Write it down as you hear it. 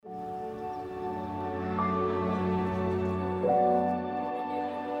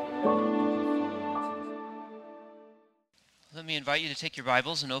me invite you to take your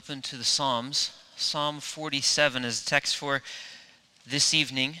Bibles and open to the Psalms. Psalm 47 is the text for this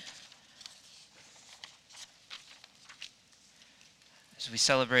evening. As we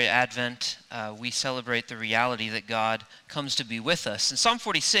celebrate Advent, we celebrate the reality that God comes to be with us. And Psalm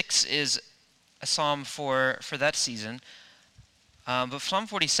 46 is a psalm for that season. But Psalm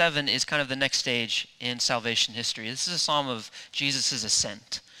 47 is kind of the next stage in salvation history. This is a psalm of Jesus'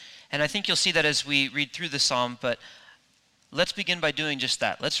 ascent. And I think you'll see that as we read through the psalm, but let's begin by doing just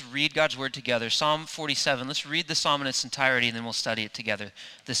that. Let's read God's word together. Psalm 47, let's read the psalm in its entirety, and then we'll study it together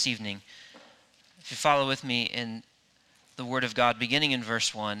this evening. If you follow with me in the word of God, beginning in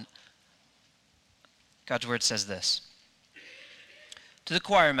verse 1, God's word says this. To the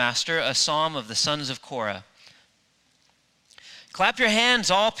choir master, a psalm of the sons of Korah. Clap your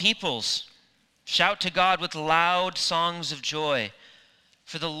hands, all peoples. Shout to God with loud songs of joy.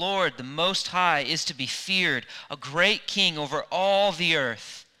 For the Lord, the Most High, is to be feared, a great king over all the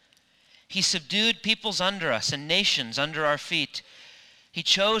earth. He subdued peoples under us and nations under our feet. He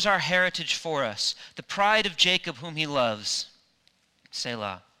chose our heritage for us, the pride of Jacob whom he loves.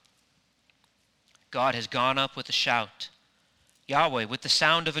 Selah. God has gone up with a shout. Yahweh with the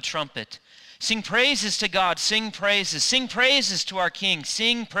sound of a trumpet. Sing praises to God, sing praises. Sing praises to our King,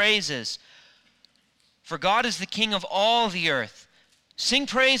 sing praises. For God is the King of all the earth. Sing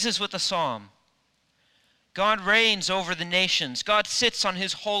praises with a psalm. God reigns over the nations. God sits on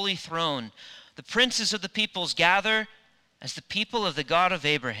his holy throne. The princes of the peoples gather as the people of the God of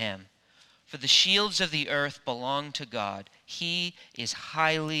Abraham. For the shields of the earth belong to God. He is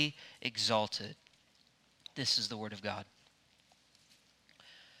highly exalted. This is the word of God.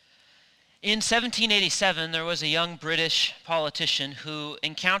 In 1787, there was a young British politician who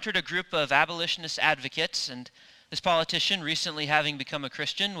encountered a group of abolitionist advocates, and this politician, recently having become a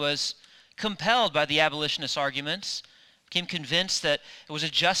Christian, was compelled by the abolitionist arguments, became convinced that it was a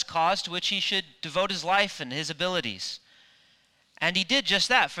just cause to which he should devote his life and his abilities. And he did just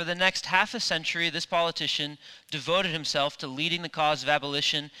that. For the next half a century, this politician devoted himself to leading the cause of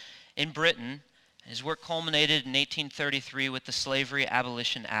abolition in Britain. His work culminated in 1833 with the Slavery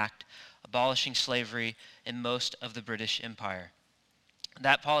Abolition Act, abolishing slavery in most of the British Empire.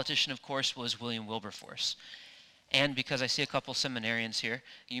 That politician, of course, was William Wilberforce. And because I see a couple seminarians here,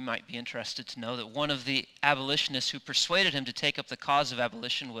 you might be interested to know that one of the abolitionists who persuaded him to take up the cause of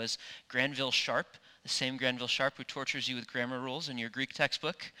abolition was Granville Sharp, the same Granville Sharp who tortures you with grammar rules in your Greek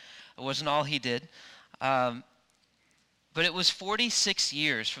textbook. It wasn't all he did. But it was 46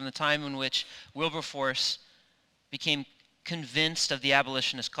 years from the time in which Wilberforce became convinced of the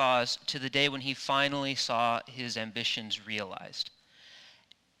abolitionist cause to the day when he finally saw his ambitions realized.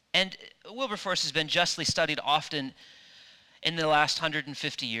 And Wilberforce has been justly studied often in the last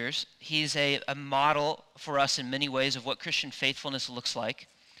 150 years. He's a model for us in many ways of what Christian faithfulness looks like.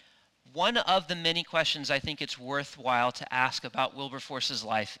 One of the many questions I think it's worthwhile to ask about Wilberforce's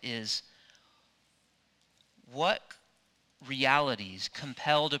life is, what realities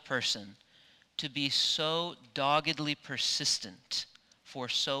compelled a person to be so doggedly persistent for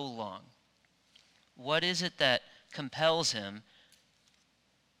so long? What is it that compels him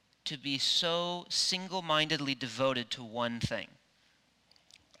to be so single-mindedly devoted to one thing?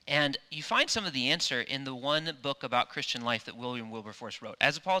 And you find some of the answer in the one book about Christian life that William Wilberforce wrote.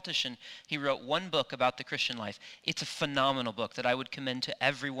 As a politician, he wrote one book about the Christian life. It's a phenomenal book that I would commend to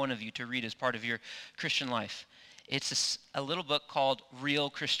every one of you to read as part of your Christian life. It's a little book called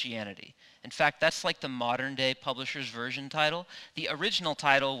Real Christianity. In fact, that's like the modern-day publisher's version title. The original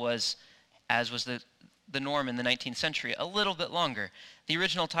title was, as was the norm in the 19th century, a little bit longer. The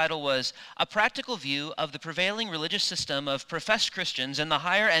original title was A Practical View of the Prevailing Religious System of Professed Christians in the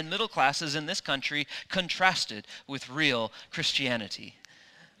Higher and Middle Classes in this Country, Contrasted with Real Christianity.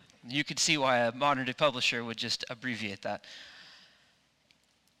 You could see why a modern-day publisher would just abbreviate that.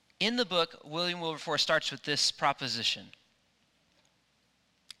 In the book, William Wilberforce starts with this proposition.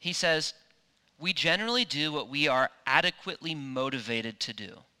 He says, we generally do what we are adequately motivated to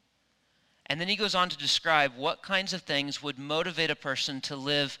do. And then he goes on to describe what kinds of things would motivate a person to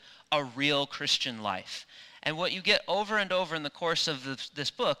live a real Christian life. And what you get over and over in the course of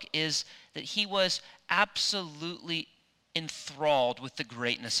this book is that he was absolutely enthralled with the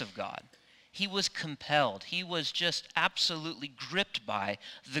greatness of God. He was compelled. He was just absolutely gripped by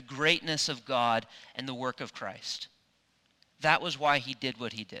the greatness of God and the work of Christ. That was why he did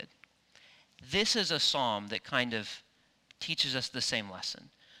what he did. This is a psalm that kind of teaches us the same lesson.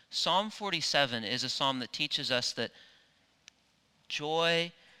 Psalm 47 is a psalm that teaches us that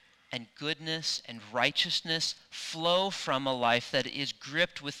joy and goodness and righteousness flow from a life that is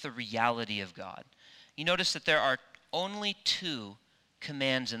gripped with the reality of God. You notice that there are only two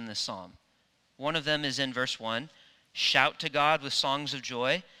commands in this psalm. One of them is in verse 1, shout to God with songs of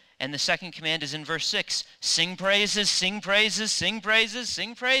joy. And the second command is in verse 6, sing praises, sing praises, sing praises,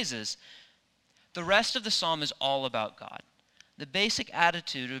 sing praises. The rest of the psalm is all about God. The basic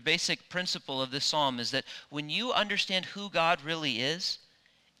attitude or basic principle of this psalm is that when you understand who God really is,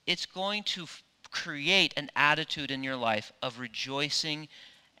 it's going to create an attitude in your life of rejoicing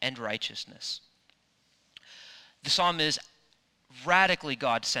and righteousness. The psalm is radically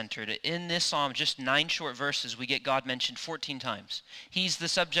God-centered. In this psalm, just 9 short verses, we get God mentioned 14 times. He's the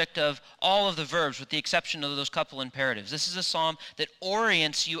subject of all of the verbs with the exception of those couple imperatives. This is a psalm that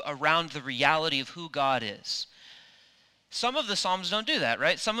orients you around the reality of who God is. Some of the psalms don't do that,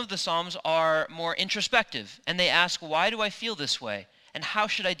 right? Some of the psalms are more introspective, and they ask, why do I feel this way? And how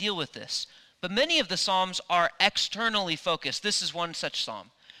should I deal with this? But many of the psalms are externally focused. This is one such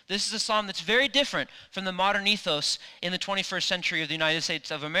psalm. This is a psalm that's very different from the modern ethos in the 21st century of the United States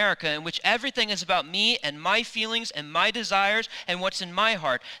of America, in which everything is about me and my feelings and my desires and what's in my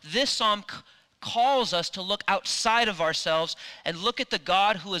heart. This psalm calls us to look outside of ourselves and look at the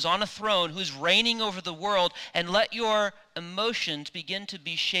God who is on a throne, who's reigning over the world, and let your emotions begin to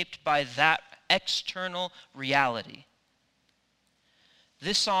be shaped by that external reality.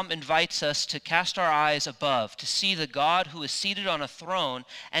 This psalm invites us to cast our eyes above, to see the God who is seated on a throne,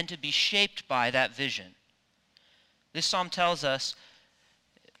 and to be shaped by that vision. This psalm tells us,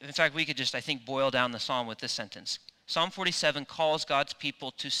 in fact, we could just, I think, boil down the psalm with this sentence. Psalm 47 calls God's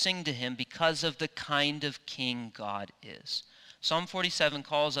people to sing to him because of the kind of king God is. Psalm 47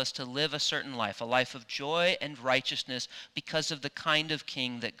 calls us to live a certain life, a life of joy and righteousness because of the kind of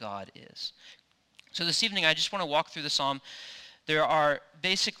king that God is. So this evening, I just want to walk through the psalm. There are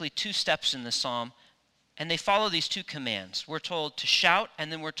basically 2 steps in the psalm, and they follow these 2 commands. We're told to shout,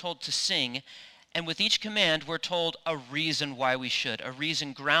 and then we're told to sing. And with each command, we're told a reason why we should, a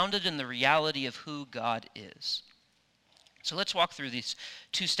reason grounded in the reality of who God is. So let's walk through these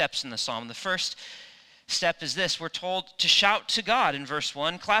 2 steps in the psalm. The first step is this. We're told to shout to God in verse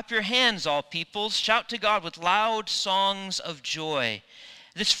 1. Clap your hands, all peoples. Shout to God with loud songs of joy.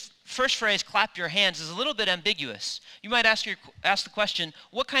 This first phrase, clap your hands, is a little bit ambiguous. You might ask the question,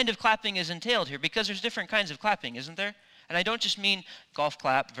 what kind of clapping is entailed here? Because there's different kinds of clapping, isn't there? And I don't just mean golf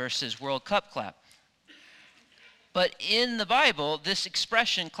clap versus World Cup clap. But in the Bible, this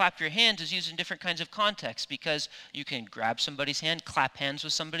expression, clap your hands, is used in different kinds of contexts because you can grab somebody's hand, clap hands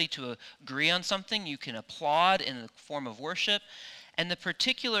with somebody to agree on something. You can applaud in the form of worship. And the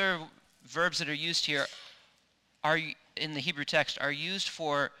particular verbs that are used here are in the Hebrew text are used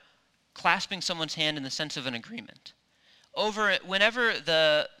for clasping someone's hand in the sense of an agreement. Whenever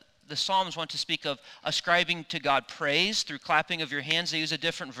the Psalms want to speak of ascribing to God praise through clapping of your hands, they use a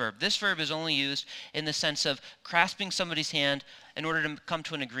different verb. This verb is only used in the sense of grasping somebody's hand in order to come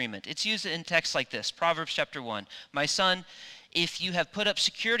to an agreement. It's used in texts like this, Proverbs chapter 1. My son, if you have put up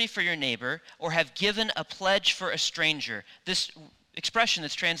security for your neighbor or have given a pledge for a stranger, this expression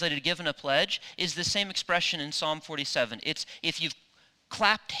that's translated given a pledge is the same expression in Psalm 47. It's if you've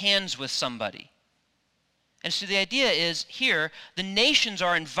clapped hands with somebody. And so the idea is here, the nations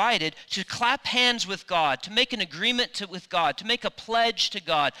are invited to clap hands with God, to make an agreement with God, to make a pledge to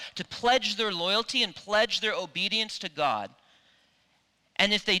God, to pledge their loyalty and pledge their obedience to God.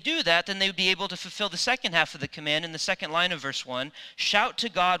 And if they do that, then they would be able to fulfill the second half of the command in the second line of verse 1, shout to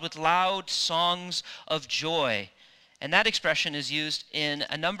God with loud songs of joy. And that expression is used in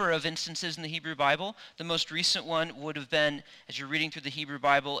a number of instances in the Hebrew Bible. The most recent one would have been, as you're reading through the Hebrew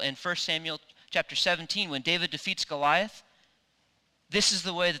Bible, in 1 Samuel chapter 17, when David defeats Goliath. This is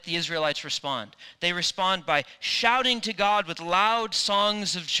the way that the Israelites respond. They respond by shouting to God with loud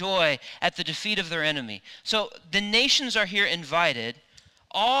songs of joy at the defeat of their enemy. So the nations are here invited.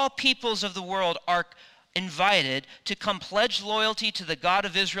 All peoples of the world are invited to come pledge loyalty to the God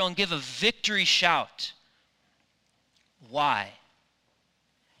of Israel and give a victory shout. Why?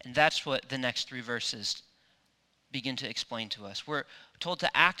 And that's what the next 3 verses begin to explain to us. We're told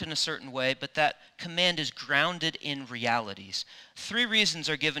to act in a certain way, but that command is grounded in realities. 3 reasons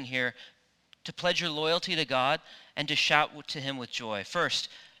are given here to pledge your loyalty to God and to shout to him with joy. First,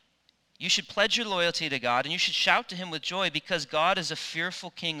 you should pledge your loyalty to God and you should shout to him with joy because God is a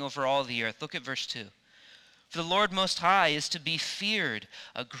fearful king over all the earth. Look at verse 2. For the Lord Most High is to be feared,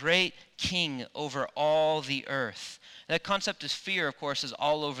 a great king over all the earth. That concept of fear, of course, is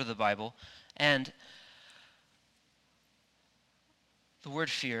all over the Bible. And the word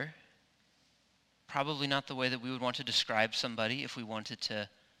fear, probably not the way that we would want to describe somebody if we wanted to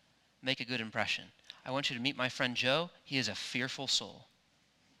make a good impression. I want you to meet my friend Joe. He is a fearful soul.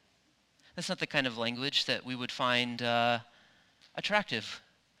 That's not the kind of language that we would find attractive.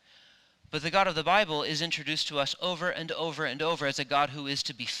 But the God of the Bible is introduced to us over and over and over as a God who is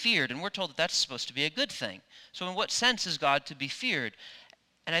to be feared, and we're told that that's supposed to be a good thing. So in what sense is God to be feared?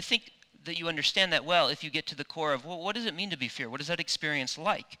 And I think that you understand that well if you get to the core of, well, what does it mean to be feared? What is that experience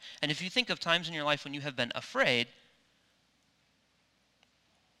like? And if you think of times in your life when you have been afraid,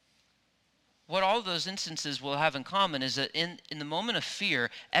 what all of those instances will have in common is that in the moment of fear,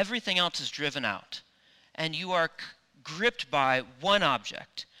 everything else is driven out, and you are gripped by one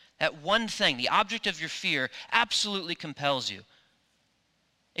object. That one thing, the object of your fear, absolutely compels you.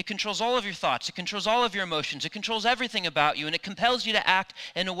 It controls all of your thoughts. It controls all of your emotions. It controls everything about you, and it compels you to act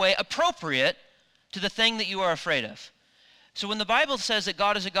in a way appropriate to the thing that you are afraid of. So when the Bible says that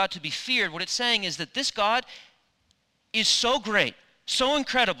God is a God to be feared, what it's saying is that this God is so great, so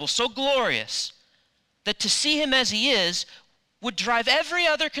incredible, so glorious, that to see him as he is would drive every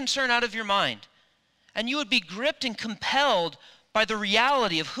other concern out of your mind. And you would be gripped and compelled by the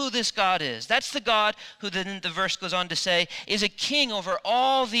reality of who this God is. That's the God who then the verse goes on to say is a king over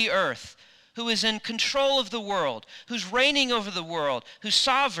all the earth, who is in control of the world, who's reigning over the world, who's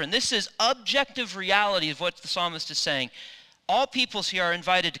sovereign. This is objective reality of what the psalmist is saying. All peoples here are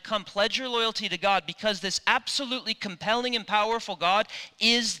invited to come pledge your loyalty to God because this absolutely compelling and powerful God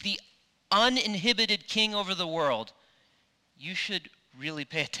is the uninhibited king over the world. You should really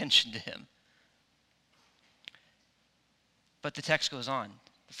pay attention to him. But the text goes on.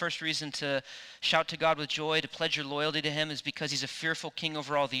 The first reason to shout to God with joy, to pledge your loyalty to him, is because he's a fearful king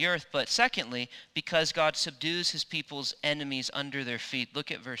over all the earth. But secondly, because God subdues his people's enemies under their feet.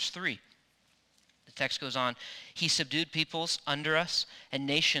 Look at verse 3. The text goes on, he subdued peoples under us and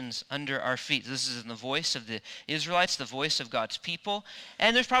nations under our feet. This is in the voice of the Israelites, the voice of God's people.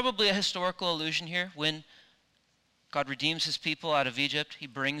 And there's probably a historical allusion here. When God redeems his people out of Egypt, he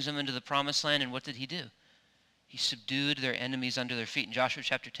brings them into the promised land, and what did he do? He subdued their enemies under their feet. In Joshua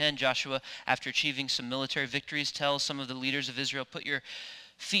chapter 10, Joshua, after achieving some military victories, tells some of the leaders of Israel, put your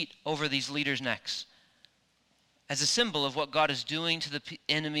feet over these leaders' necks, as a symbol of what God is doing to the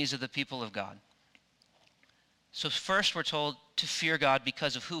enemies of the people of God. So first we're told to fear God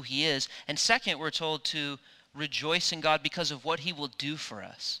because of who he is, and second we're told to rejoice in God because of what he will do for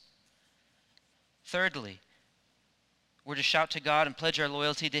us. Thirdly, we're to shout to God and pledge our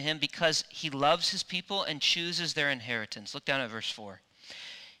loyalty to him because he loves his people and chooses their inheritance. Look down at verse 4.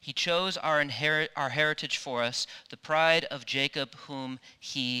 He chose our heritage for us, the pride of Jacob whom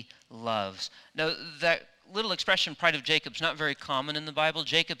he loves. Now, that little expression, pride of Jacob, is not very common in the Bible.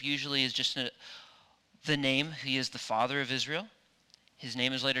 Jacob usually is just the name. He is the father of Israel. His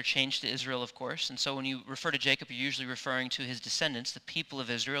name is later changed to Israel, of course. And so when you refer to Jacob, you're usually referring to his descendants, the people of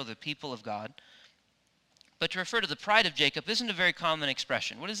Israel, the people of God. But to refer to the pride of Jacob isn't a very common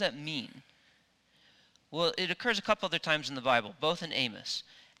expression. What does that mean? Well, it occurs a couple other times in the Bible, both in Amos.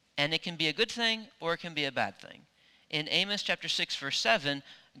 And it can be a good thing or it can be a bad thing. In Amos chapter 6, verse 7,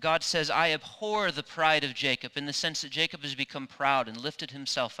 God says, I abhor the pride of Jacob, in the sense that Jacob has become proud and lifted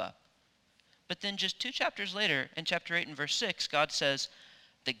himself up. But then just 2 chapters later, in chapter 8 and verse 6, God says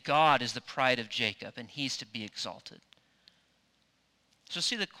that God is the pride of Jacob and he's to be exalted. So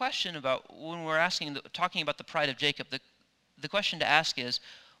see, the question about when we're talking about the pride of Jacob, the question to ask is,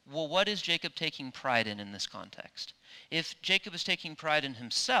 well, what is Jacob taking pride in this context? If Jacob is taking pride in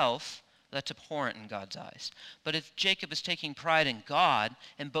himself, that's abhorrent in God's eyes. But if Jacob is taking pride in God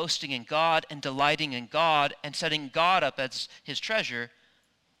and boasting in God and delighting in God and setting God up as his treasure,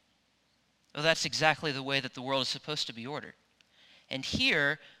 well, that's exactly the way that the world is supposed to be ordered. And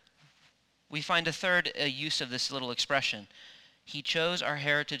here we find a third use of this little expression. He chose our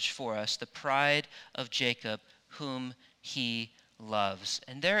heritage for us, the pride of Jacob, whom he loves.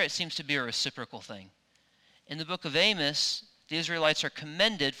 And there it seems to be a reciprocal thing. In the book of Amos, the Israelites are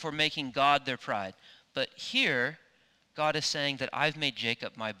commended for making God their pride. But here, God is saying that I've made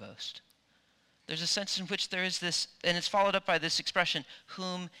Jacob my boast. There's a sense in which there is this, and it's followed up by this expression,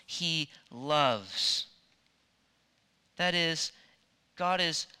 whom he loves. That is, God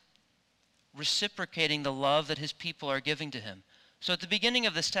is reciprocating the love that his people are giving to him. So at the beginning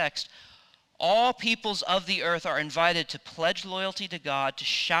of this text, all peoples of the earth are invited to pledge loyalty to God, to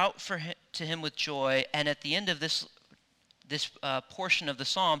shout to him with joy, and at the end of this portion of the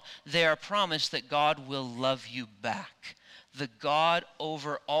psalm, they are promised that God will love you back. The God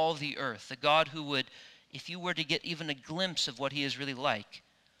over all the earth, the God who would, if you were to get even a glimpse of what he is really like,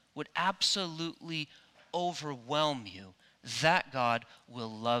 would absolutely overwhelm you. That God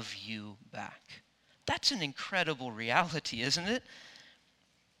will love you back. That's an incredible reality, isn't it?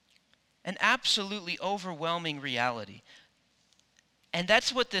 An absolutely overwhelming reality. And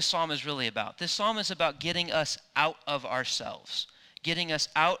that's what this psalm is really about. This psalm is about getting us out of ourselves, getting us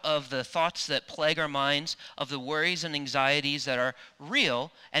out of the thoughts that plague our minds, of the worries and anxieties that are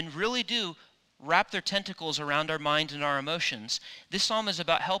real and really do wrap their tentacles around our minds and our emotions. This psalm is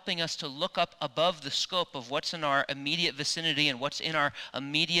about helping us to look up above the scope of what's in our immediate vicinity and what's in our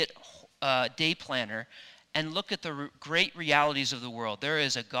immediate day planner and look at the great realities of the world. There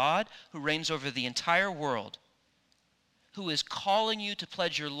is a God who reigns over the entire world, who is calling you to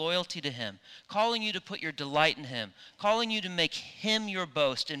pledge your loyalty to him, calling you to put your delight in him, calling you to make him your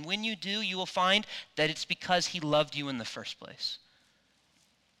boast. And when you do, you will find that it's because he loved you in the first place.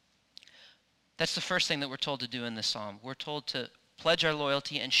 That's the first thing that we're told to do in this psalm. We're told to pledge our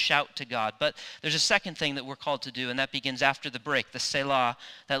loyalty and shout to God. But there's a second thing that we're called to do, and that begins after the break, the Selah,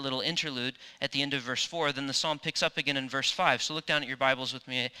 that little interlude at the end of verse 4. Then the psalm picks up again in verse 5. So look down at your Bibles with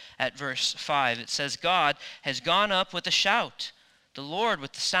me at verse 5. It says, God has gone up with a shout, the Lord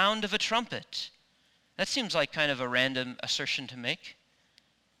with the sound of a trumpet. That seems like kind of a random assertion to make.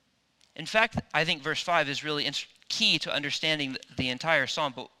 In fact, I think verse 5 is really key to understanding the entire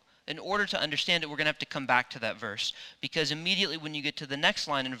psalm, but in order to understand it, we're going to have to come back to that verse, because immediately when you get to the next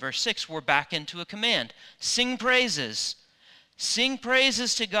line in verse 6, we're back into a command. Sing praises. Sing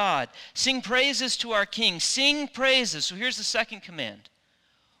praises to God. Sing praises to our King. Sing praises. So here's the second command.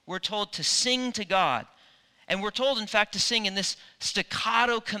 We're told to sing to God. And we're told, in fact, to sing in this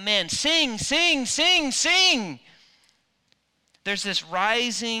staccato command. Sing, sing, sing, sing. There's this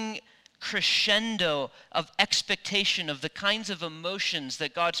rising crescendo of expectation of the kinds of emotions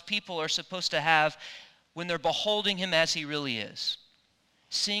that God's people are supposed to have when they're beholding him as he really is.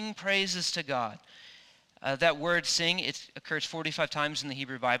 Sing praises to God. That word sing, it occurs 45 times in the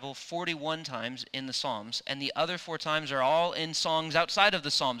Hebrew Bible, 41 times in the Psalms, and the other 4 times are all in songs outside of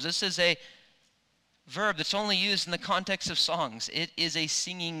the Psalms. This is a verb that's only used in the context of songs. It is a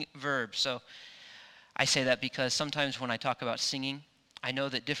singing verb. So I say that because sometimes when I talk about singing, I know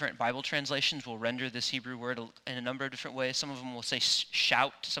that different Bible translations will render this Hebrew word in a number of different ways. Some of them will say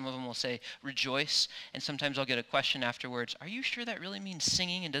shout, some of them will say rejoice, and sometimes I'll get a question afterwards, are you sure that really means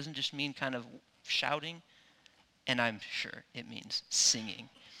singing and doesn't just mean kind of shouting? And I'm sure it means singing.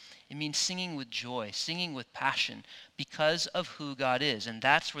 It means singing with joy, singing with passion because of who God is. And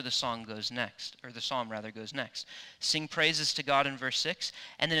that's where the song goes next, or the psalm rather goes next. Sing praises to God in verse 6,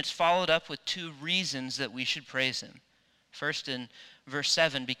 and then it's followed up with 2 reasons that we should praise him. First in verse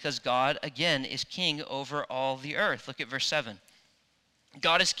 7, because God, again, is king over all the earth. Look at verse 7.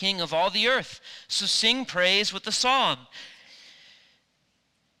 God is king of all the earth, so sing praise with the psalm.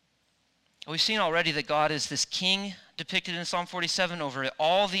 We've seen already that God is this king depicted in Psalm 47 over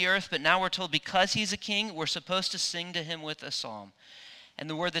all the earth, but now we're told because he's a king, we're supposed to sing to him with a psalm. And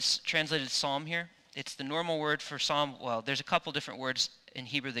the word that's translated psalm here, it's the normal word for psalm. Well, there's a couple different words in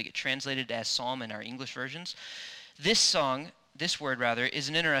Hebrew that get translated as psalm in our English versions. This word rather, is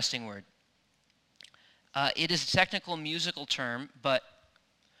an interesting word. It is a technical musical term, but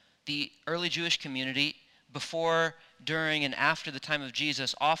the early Jewish community, before, during, and after the time of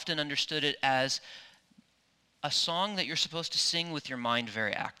Jesus, often understood it as a song that you're supposed to sing with your mind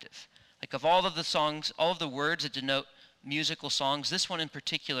very active. Like of all of the songs, all of the words that denote musical songs, this one in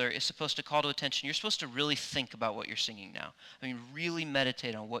particular is supposed to call to attention. You're supposed to really think about what you're singing now. I mean, really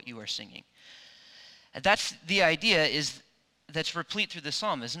meditate on what you are singing. And that's the idea that's replete through the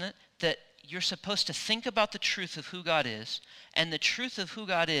psalm, isn't it? That you're supposed to think about the truth of who God is, and the truth of who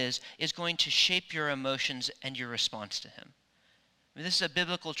God is going to shape your emotions and your response to him. I mean, this is a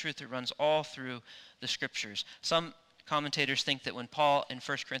biblical truth that runs all through the scriptures. Some commentators think that when Paul in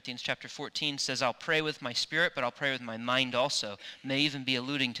 1 Corinthians chapter 14 says, I'll pray with my spirit, but I'll pray with my mind also, may even be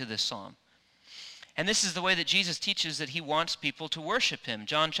alluding to this psalm. And this is the way that Jesus teaches that he wants people to worship him.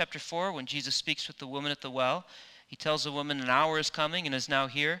 John chapter 4, when Jesus speaks with the woman at the well, he tells the woman, an hour is coming and is now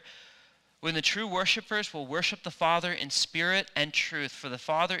here, when the true worshipers will worship the Father in spirit and truth, for the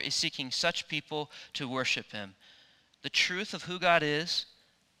Father is seeking such people to worship him. The truth of who God is,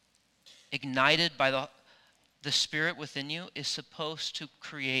 ignited by the Spirit within you, is supposed to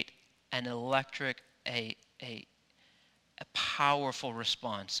create an electric, a powerful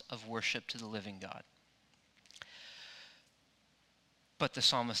response of worship to the living God. But the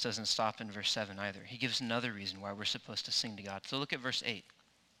psalmist doesn't stop in verse 7 either. He gives another reason why we're supposed to sing to God. So look at verse 8.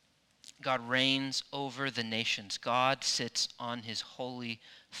 God reigns over the nations. God sits on his holy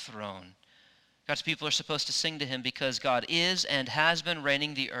throne. God's people are supposed to sing to him because God is and has been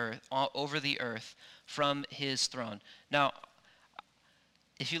reigning over the earth from his throne. Now,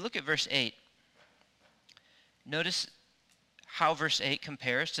 if you look at verse 8, notice how verse 8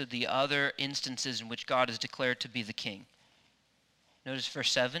 compares to the other instances in which God is declared to be the king. Notice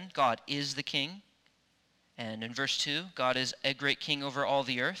verse 7, God is the king. And in verse 2, God is a great king over all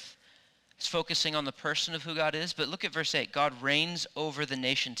the earth. It's focusing on the person of who God is. But look at verse 8, God reigns over the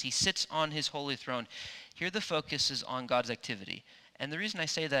nations. He sits on his holy throne. Here the focus is on God's activity. And the reason I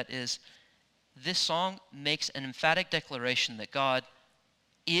say that is this song makes an emphatic declaration that God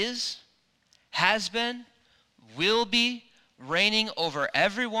is, has been, will be reigning over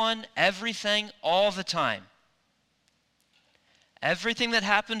everyone, everything, all the time. Everything that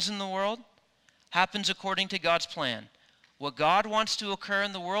happens in the world happens according to God's plan. What God wants to occur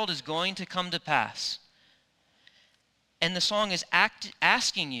in the world is going to come to pass. And the song is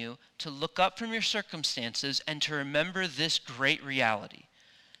asking you to look up from your circumstances and to remember this great reality,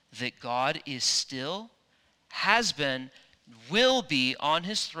 that God is still, has been, will be on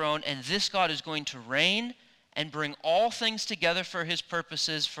his throne, and this God is going to reign and bring all things together for his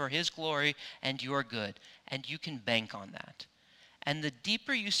purposes, for his glory and your good. And you can bank on that. And the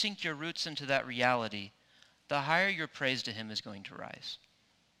deeper you sink your roots into that reality, the higher your praise to him is going to rise.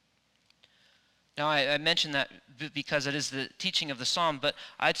 Now, I mentioned that because it is the teaching of the psalm, but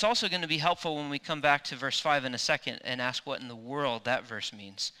it's also going to be helpful when we come back to verse 5 in a second and ask what in the world that verse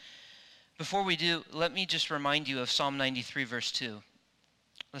means. Before we do, let me just remind you of Psalm 93, verse 2.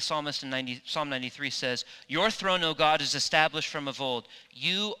 The psalmist in Psalm 93 says, "Your throne, O God, is established from of old.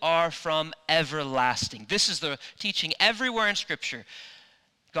 You are from everlasting." This is the teaching everywhere in Scripture.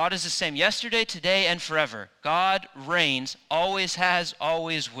 God is the same yesterday, today, and forever. God reigns, always has,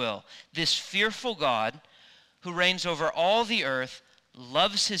 always will. This fearful God who reigns over all the earth,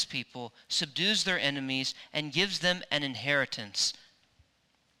 loves his people, subdues their enemies, and gives them an inheritance.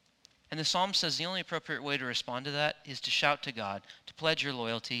 And the psalm says the only appropriate way to respond to that is to shout to God, to pledge your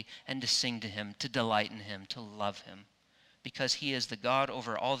loyalty, and to sing to him, to delight in him, to love him. Because he is the God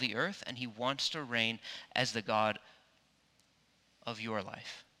over all the earth, and he wants to reign as the God of your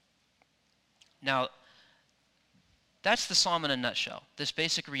life. Now, that's the psalm in a nutshell. This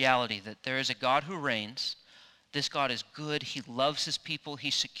basic reality that there is a God who reigns. This God is good. He loves his people.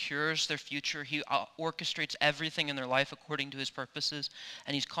 He secures their future. He orchestrates everything in their life according to his purposes.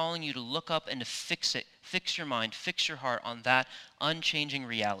 And he's calling you to look up and to fix it. Fix your mind, fix your heart on that unchanging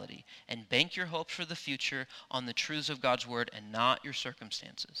reality. And bank your hopes for the future on the truths of God's word and not your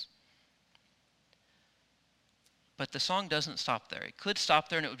circumstances. But the song doesn't stop there. It could stop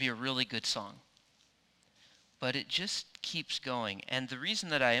there and it would be a really good song. But it just keeps going. And the reason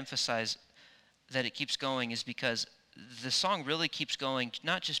that I emphasize that it keeps going is because the song really keeps going,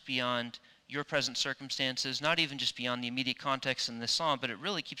 not just beyond your present circumstances, not even just beyond the immediate context in this psalm, but it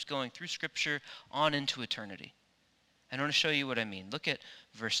really keeps going through Scripture on into eternity. And I want to show you what I mean. Look at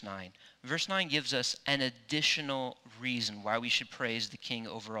verse 9. Verse 9 gives us an additional reason why we should praise the King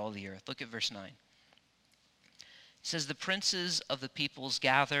over all the earth. Look at verse 9. It says, "The princes of the peoples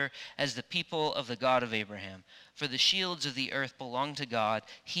gather as the people of the God of Abraham. For the shields of the earth belong to God.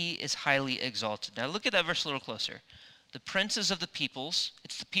 He is highly exalted." Now look at that verse a little closer. The princes of the peoples,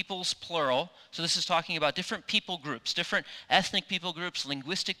 it's the peoples plural. So this is talking about different people groups, different ethnic people groups,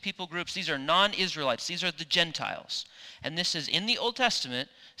 linguistic people groups. These are non-Israelites. These are the Gentiles. And this is in the Old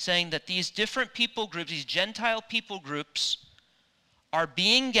Testament saying that these different people groups, these Gentile people groups, are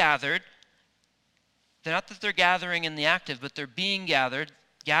being gathered. They're not that they're gathering in the active, but they're being gathered,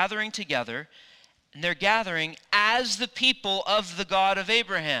 gathering together, and they're gathering as the people of the God of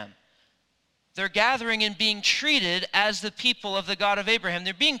Abraham. They're gathering and being treated as the people of the God of Abraham.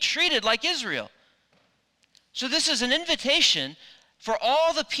 They're being treated like Israel. So this is an invitation for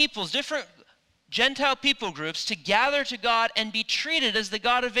all the peoples, different Gentile people groups, to gather to God and be treated as the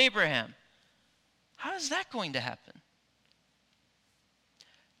God of Abraham. How is that going to happen?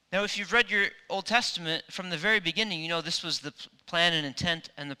 Now, if you've read your Old Testament from the very beginning, you know this was the plan and intent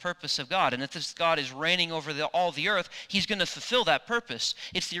and the purpose of God. And if this God is reigning over all the earth, he's going to fulfill that purpose.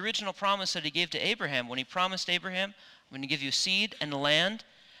 It's the original promise that he gave to Abraham. When he promised Abraham, "I'm going to give you a seed and a land,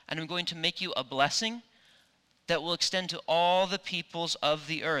 and I'm going to make you a blessing that will extend to all the peoples of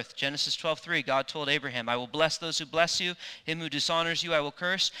the earth." Genesis 12:3, God told Abraham, "I will bless those who bless you, him who dishonors you I will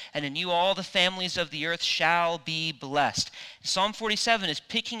curse, and in you all the families of the earth shall be blessed." Psalm 47 is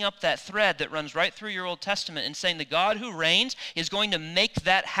picking up that thread that runs right through your Old Testament and saying the God who reigns is going to make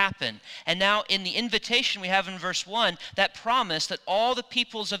that happen. And now in the invitation we have in verse 1, that promise that all the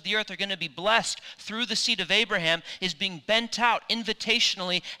peoples of the earth are going to be blessed through the seed of Abraham is being bent out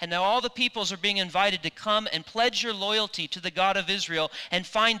invitationally, and now all the peoples are being invited to come and pledge your loyalty to the God of Israel and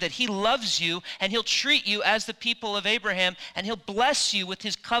find that he loves you and he'll treat you as the people of Abraham, and he'll bless you with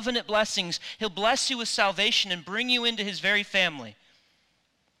his covenant blessings. He'll bless you with salvation and bring you into his very family.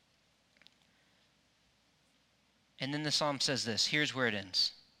 And then the psalm says this. Here's where it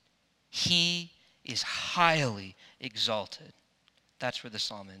ends. He is highly exalted. That's where the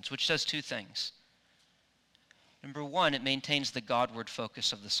psalm ends, which does two things. Number one, it maintains the Godward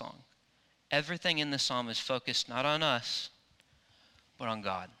focus of the song. Everything in the psalm is focused not on us, but on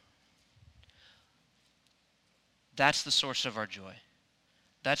God. That's the source of our joy.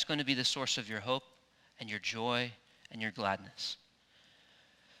 That's going to be the source of your hope and your joy and your gladness.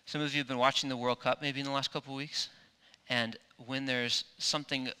 Some of you have been watching the World Cup maybe in the last couple of weeks, and when there's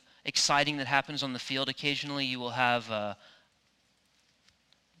something exciting that happens on the field, occasionally you will have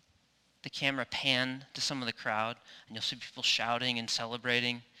the camera pan to some of the crowd, and you'll see people shouting and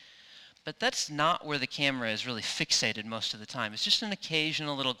celebrating. But that's not where the camera is really fixated most of the time. It's just an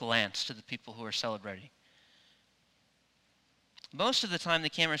occasional little glance to the people who are celebrating. Most of the time, the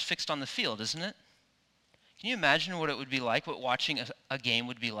camera is fixed on the field, isn't it? Can you imagine what it would be like, what watching a game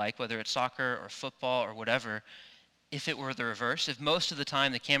would be like, whether it's soccer or football or whatever, if it were the reverse? If most of the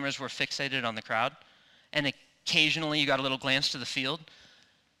time the cameras were fixated on the crowd, and occasionally you got a little glance to the field?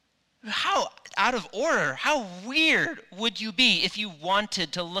 How out of order, how weird would you be if you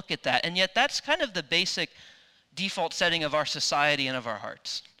wanted to look at that? And yet that's kind of the basic default setting of our society and of our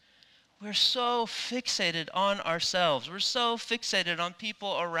hearts. We're so fixated on ourselves. We're so fixated on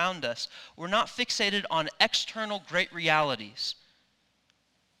people around us. We're not fixated on external great realities.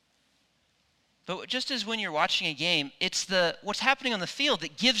 But just as when you're watching a game, it's what's happening on the field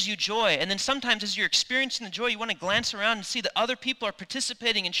that gives you joy. And then sometimes as you're experiencing the joy, you want to glance around and see that other people are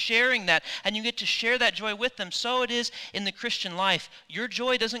participating and sharing that, and you get to share that joy with them. So it is in the Christian life. Your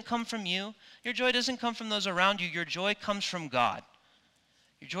joy doesn't come from you. Your joy doesn't come from those around you. Your joy comes from God.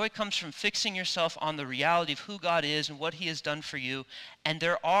 Your joy comes from fixing yourself on the reality of who God is and what he has done for you. And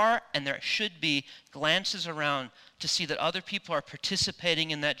there are, and there should be, glances around to see that other people are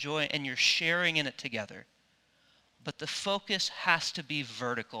participating in that joy and you're sharing in it together. But the focus has to be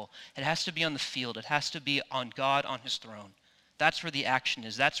vertical. It has to be on the field. It has to be on God, on his throne. That's where the action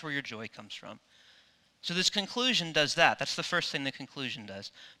is. That's where your joy comes from. So this conclusion does that. That's the first thing the conclusion does.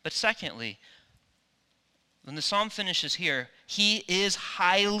 But secondly, when the psalm finishes here, he is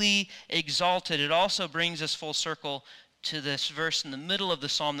highly exalted. It also brings us full circle to this verse in the middle of the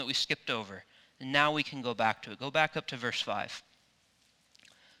psalm that we skipped over. And now we can go back to it. Go back up to verse 5,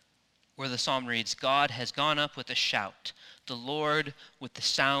 where the psalm reads, God has gone up with a shout, the Lord with the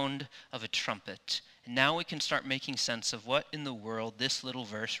sound of a trumpet. And now we can start making sense of what in the world this little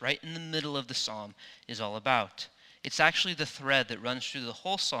verse right in the middle of the psalm is all about. It's actually the thread that runs through the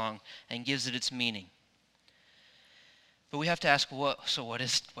whole song and gives it its meaning. But we have to ask, what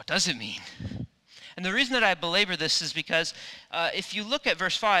does it mean? And the reason that I belabor this is because if you look at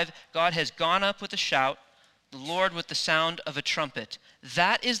verse 5, God has gone up with a shout, the Lord with the sound of a trumpet.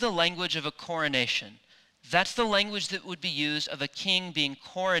 That is the language of a coronation. That's the language that would be used of a king being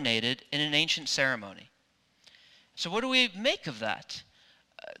coronated in an ancient ceremony. So what do we make of that?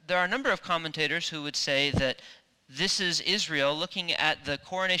 There are a number of commentators who would say that this is Israel looking at the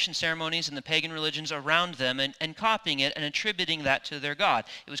coronation ceremonies and the pagan religions around them and copying it and attributing that to their God.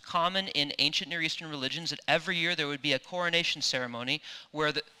 It was common in ancient Near Eastern religions that every year there would be a coronation ceremony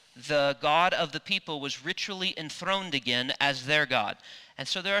where the God of the people was ritually enthroned again as their God. And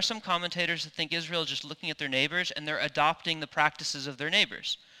so there are some commentators that think Israel is just looking at their neighbors and they're adopting the practices of their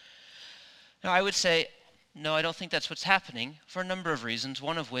neighbors. Now I would say, no, I don't think that's what's happening for a number of reasons,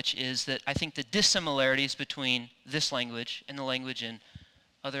 one of which is that I think the dissimilarities between this language and the language in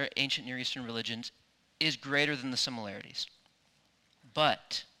other ancient Near Eastern religions is greater than the similarities.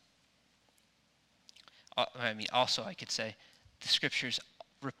 But, also I could say, the scriptures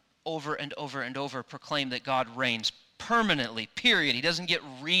over and over and over proclaim that God reigns permanently, period. He doesn't get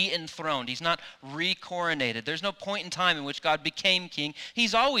re-enthroned. He's not re-coronated. There's no point in time in which God became king.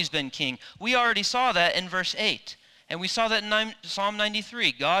 He's always been king. We already saw that in verse 8. And we saw that in Psalm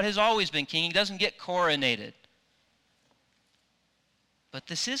 93. God has always been king. He doesn't get coronated. But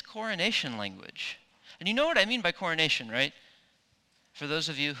this is coronation language. And you know what I mean by coronation, right? For those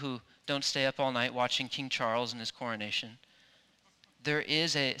of you who don't stay up all night watching King Charles and his coronation, there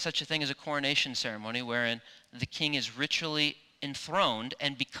is such a thing as a coronation ceremony wherein the king is ritually enthroned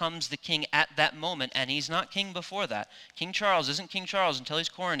and becomes the king at that moment, and he's not king before that. King Charles isn't King Charles until he's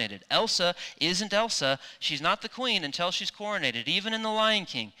coronated. Elsa isn't Elsa. She's not the queen until she's coronated, even in The Lion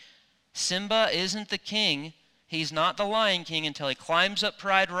King. Simba isn't the king. He's not the Lion King until he climbs up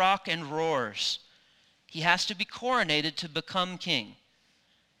Pride Rock and roars. He has to be coronated to become king.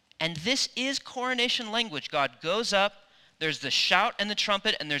 And this is coronation language. God goes up, there's the shout and the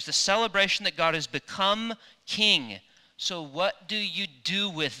trumpet, and there's the celebration that God has become king. So what do you do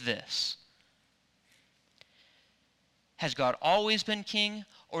with this? Has God always been king,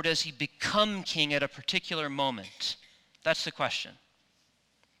 or does he become king at a particular moment? That's the question.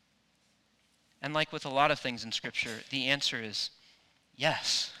 And like with a lot of things in Scripture, the answer is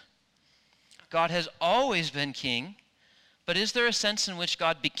yes. God has always been king, but is there a sense in which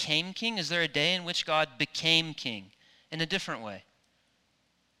God became king? Is there a day in which God became king in a different way?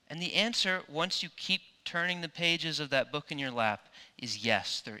 And the answer, once you keep turning the pages of that book in your lap, is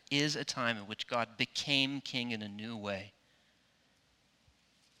yes. There is a time in which God became king in a new way.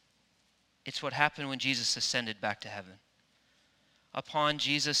 It's what happened when Jesus ascended back to heaven. Upon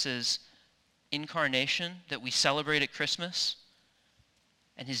Jesus' incarnation that we celebrate at Christmas,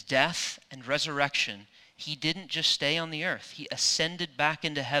 and his death and resurrection, he didn't just stay on the earth. He ascended back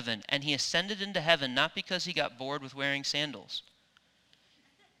into heaven. And he ascended into heaven not because he got bored with wearing sandals.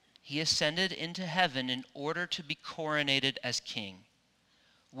 He ascended into heaven in order to be coronated as king.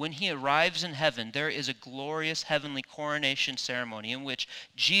 When he arrives in heaven, there is a glorious heavenly coronation ceremony in which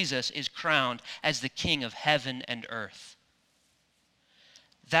Jesus is crowned as the king of heaven and earth.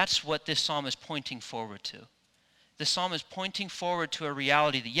 That's what this psalm is pointing forward to. The psalm is pointing forward to a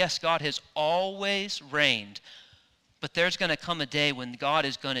reality that, yes, God has always reigned, but there's going to come a day when God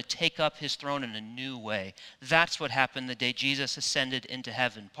is going to take up his throne in a new way. That's what happened the day Jesus ascended into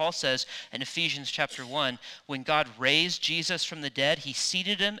heaven. Paul says in Ephesians chapter 1, when God raised Jesus from the dead, he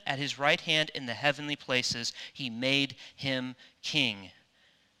seated him at his right hand in the heavenly places. He made him king.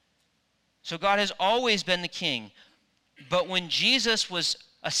 So God has always been the king, but when Jesus was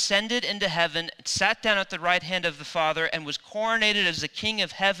ascended into heaven, sat down at the right hand of the Father, and was coronated as the king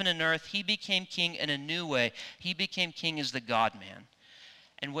of heaven and earth, he became king in a new way. He became king as the God-man.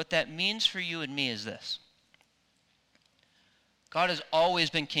 And what that means for you and me is this. God has always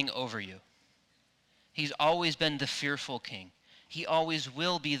been king over you. He's always been the fearful king. He always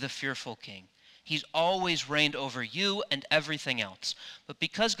will be the fearful king. He's always reigned over you and everything else. But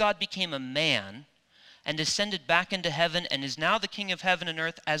because God became a man and ascended back into heaven and is now the king of heaven and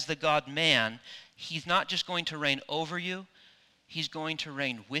earth as the God-man, he's not just going to reign over you, he's going to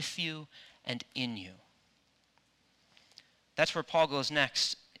reign with you and in you. That's where Paul goes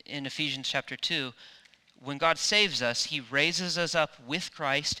next in Ephesians chapter 2. When God saves us, he raises us up with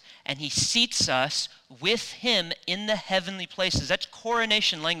Christ and he seats us with him in the heavenly places. That's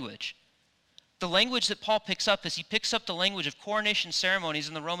coronation language. The language that Paul picks up is he picks up the language of coronation ceremonies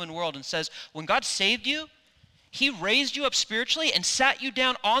in the Roman world and says, when God saved you, he raised you up spiritually and sat you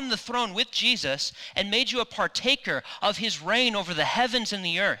down on the throne with Jesus and made you a partaker of his reign over the heavens and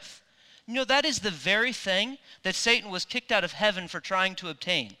the earth. You know, that is the very thing that Satan was kicked out of heaven for trying to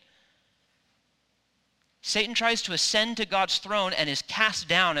obtain. Satan tries to ascend to God's throne and is cast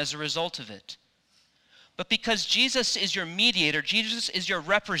down as a result of it. But because Jesus is your mediator, Jesus is your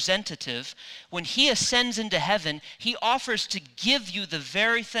representative, when he ascends into heaven, he offers to give you the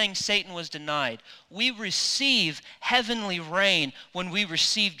very thing Satan was denied. We receive heavenly reign when we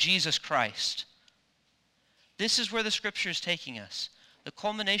receive Jesus Christ. This is where the scripture is taking us. The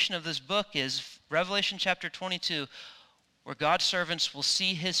culmination of this book is Revelation chapter 22, where God's servants will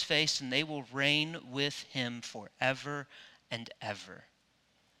see his face and they will reign with him forever and ever.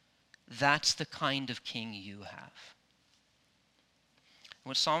 That's the kind of king you have.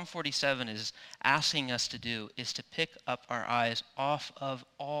 What Psalm 47 is asking us to do is to pick up our eyes off of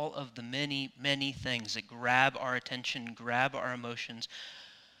all of the many, many things that grab our attention, grab our emotions,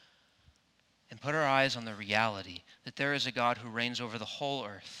 and put our eyes on the reality that there is a God who reigns over the whole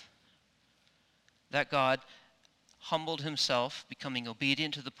earth. That God humbled himself, becoming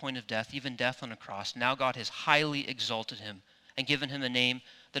obedient to the point of death, even death on a cross. Now God has highly exalted him and given him a name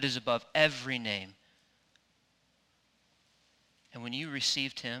that is above every name. And when you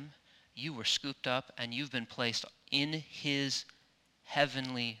received him, you were scooped up and you've been placed in his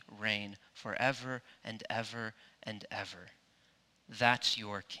heavenly reign forever and ever and ever. That's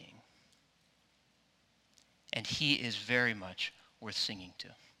your king. And he is very much worth singing to.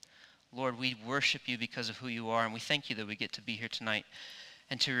 Lord, we worship you because of who you are, and we thank you that we get to be here tonight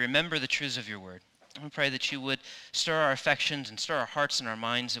and to remember the truths of your word. We pray that you would stir our affections and stir our hearts and our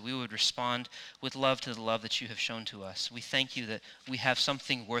minds, that we would respond with love to the love that you have shown to us. We thank you that we have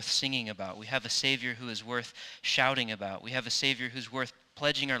something worth singing about. We have a Savior who is worth shouting about. We have a Savior who's worth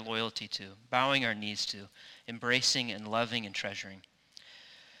pledging our loyalty to, bowing our knees to, embracing and loving and treasuring.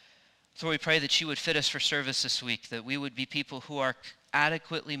 So we pray that you would fit us for service this week, that we would be people who are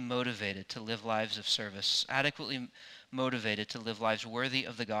adequately motivated to live lives of service, adequately motivated to live lives worthy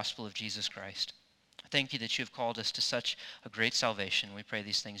of the gospel of Jesus Christ. Thank you that you have called us to such a great salvation. We pray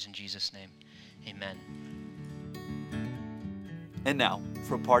these things in Jesus' name. Amen. And now,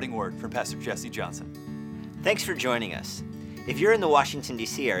 for a parting word from Pastor Jesse Johnson. Thanks for joining us. If you're in the Washington,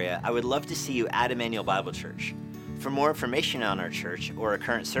 D.C. area, I would love to see you at Emmanuel Bible Church. For more information on our church or our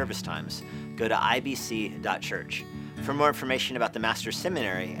current service times, go to ibc.church. For more information about the Master's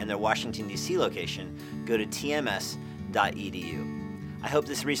Seminary and their Washington, D.C. location, go to tms.edu. I hope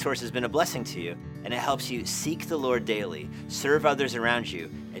this resource has been a blessing to you, and it helps you seek the Lord daily, serve others around you,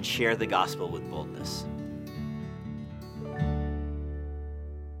 and share the gospel with boldness.